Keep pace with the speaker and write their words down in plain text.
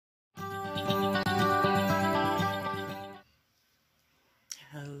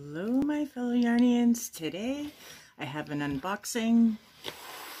Yarnians. Today I have an unboxing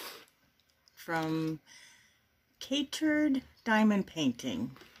from Cateared diamond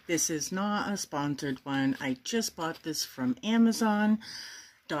painting. This is not a sponsored one. I just bought this from Amazon.ca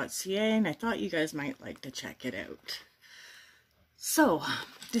and I thought you guys might like to check it out. So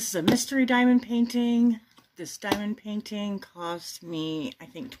this is a mystery diamond painting. This diamond painting cost me, I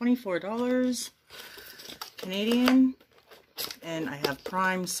think, $24 Canadian. And I have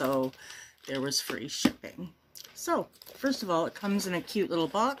Prime, so there was free shipping. So first of all, it comes in a cute little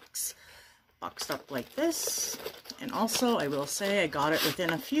box, boxed up like this. And also, I will say I got it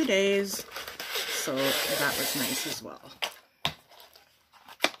within a few days, so that was nice as well.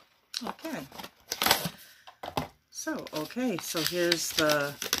 Okay, so here's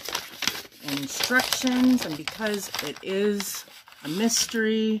the instructions, and because it is a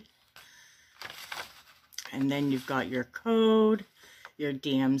mystery, and then you've got your code, your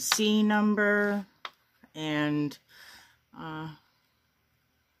DMC number, and not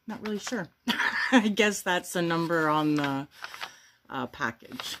really sure. I guess that's the number on the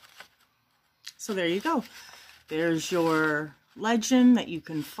package. So there you go. There's your legend that you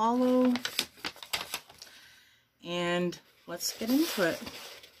can follow. And let's get into it.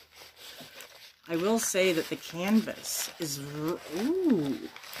 I will say that the canvas is, ooh,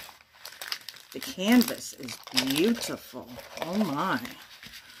 the canvas is beautiful. Oh my.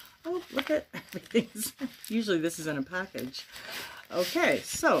 Oh, look at everything's, usually this is in a package. Okay,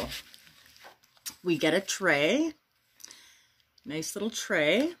 so we get a tray, nice little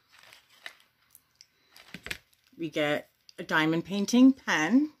tray. We get a diamond painting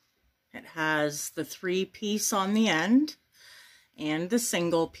pen. It has the 3-piece on the end and the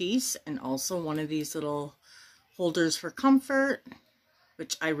single piece, and also one of these little holders for comfort,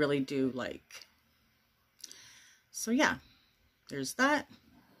 which I really do like. So yeah, there's that.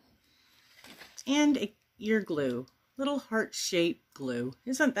 And your glue, little heart-shaped glue.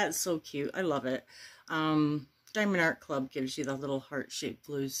 Isn't that so cute? I love it. Diamond Art Club gives you the little heart-shaped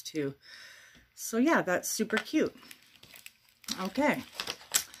glues too. So yeah, that's super cute. Okay,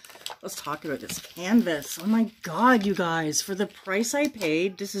 let's talk about this canvas. Oh my God, you guys, for the price I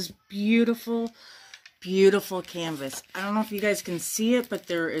paid, this is beautiful, beautiful canvas. I don't know if you guys can see it, but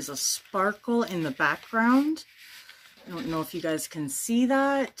there is a sparkle in the background. I don't know if you guys can see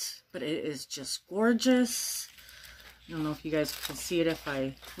that, but it is just gorgeous. I don't know if you guys can see it if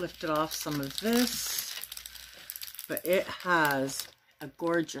I lifted off some of this, but it has a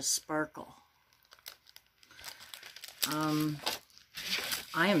gorgeous sparkle.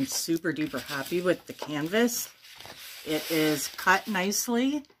 I am super duper happy with the canvas. It is cut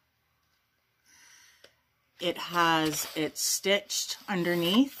nicely. It has it stitched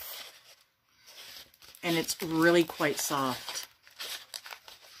underneath, and it's really quite soft.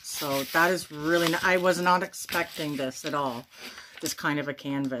 So that is really, I was not expecting this at all, this kind of a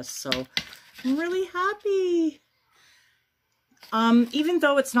canvas. So I'm really happy. Even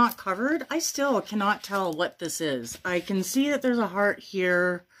though it's not covered, I still cannot tell what this is. I can see that there's a heart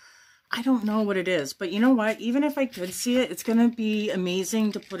here. I don't know what it is, but you know what? Even if I could see it, it's going to be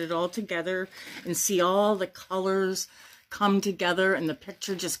amazing to put it all together and see all the colors come together and the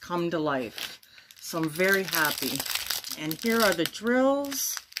picture just come to life. So I'm very happy. And here are the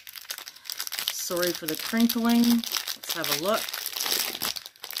drills. Sorry for the crinkling. Let's have a look.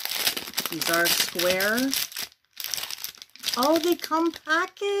 These are square. Oh, they come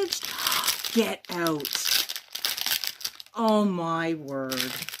packaged. Get out. Oh my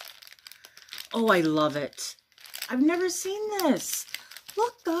word. Oh, I love it. I've never seen this.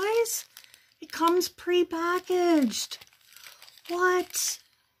 Look, guys. It comes pre-packaged. What?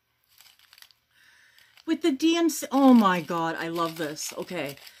 With the DMC. Oh my God, I love this.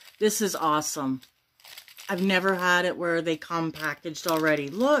 Okay, this is awesome. I've never had it where they come packaged already.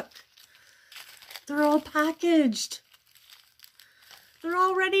 Look. They're all packaged. They're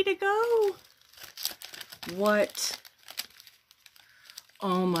all ready to go. What?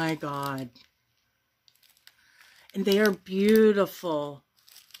 Oh my God. And they are beautiful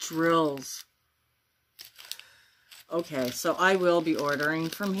drills. Okay, so I will be ordering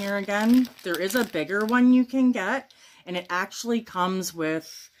from here again. There is a bigger one you can get, and it actually comes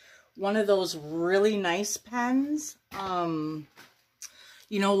with one of those really nice pens.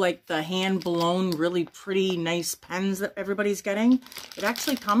 You know, like the hand-blown, really pretty, nice pens that everybody's getting. It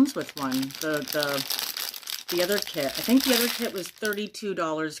actually comes with one. The other kit. I think the other kit was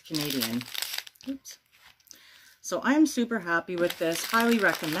 $32 Canadian. Oops. So I am super happy with this. Highly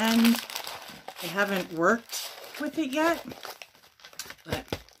recommend. I haven't worked with it yet, but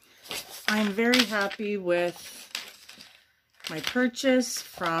I'm very happy with my purchase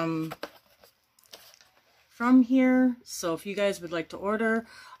from from here. So if you guys would like to order,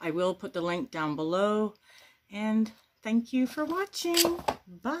 I will put the link down below. And thank you for watching.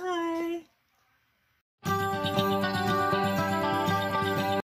 Bye.